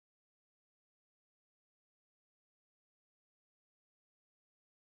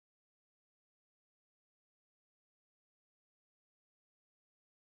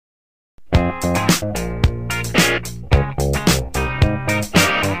We'll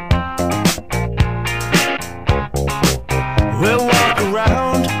walk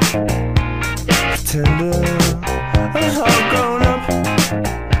around pretending it's all grown up.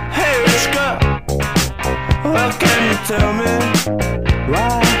 Hey, rich girl, what can you tell me?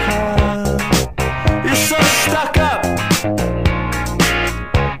 Why you're so stuck up?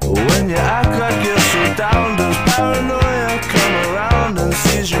 When you act like you're so down, does paranoia come around and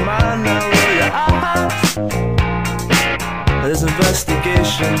seize your mind? Now roll your eyes. There's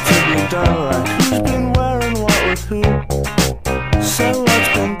investigation to be done, like who's been wearing what with who. So what's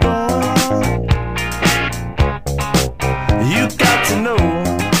been going on? You got to know.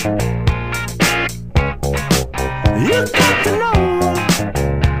 You got to know.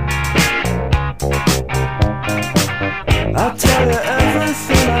 I'll tell you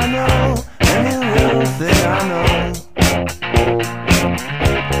everything I know, any little thing I know.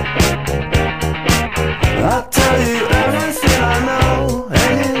 I'll tell you everything I know,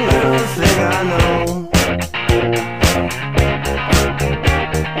 any little thing I know.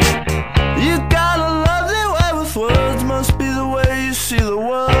 You got a lovely way with words, must be the way you see the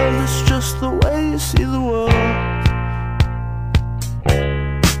world. It's just the way you see the world.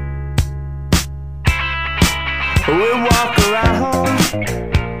 We walk around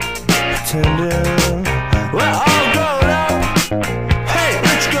pretending we're all grown up. Hey,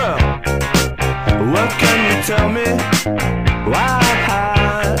 rich girl, what can you tell me? Why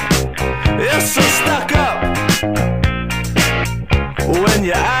you're so stuck up? When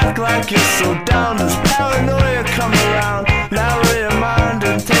you act like you're so down, does paranoia come around? Narrow your mind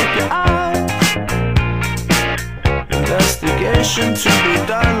and take your eyes. Investigation to be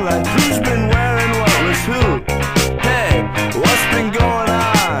done, like who's been wearing what with who. Hey, what's been going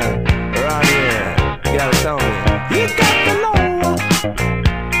on around here? You gotta tell me. You got to know.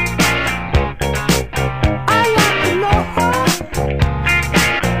 I got to know.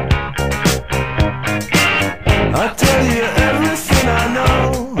 I'll tell you everything I know,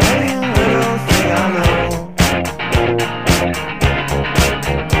 any little thing I know.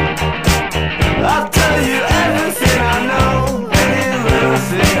 I'll tell you everything I know, any little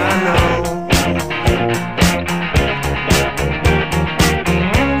thing I know.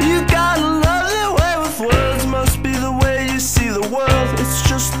 You got a lovely way with words, must be the way you see the world. It's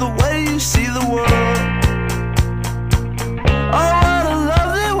just the way you see the world. Oh, what a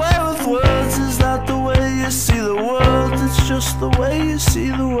lovely way with words. Is that the way you see the world? It's just the way you see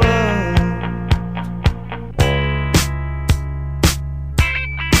the world.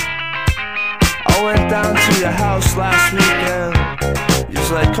 I went down to your house last weekend. You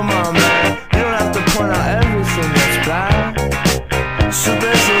was like, come on man, you don't have to point out everything that's bad. So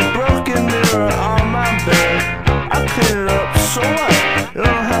there's a broken mirror on my bed. I clean it up, so what? You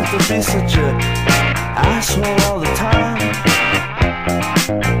don't have to be such a asshole all the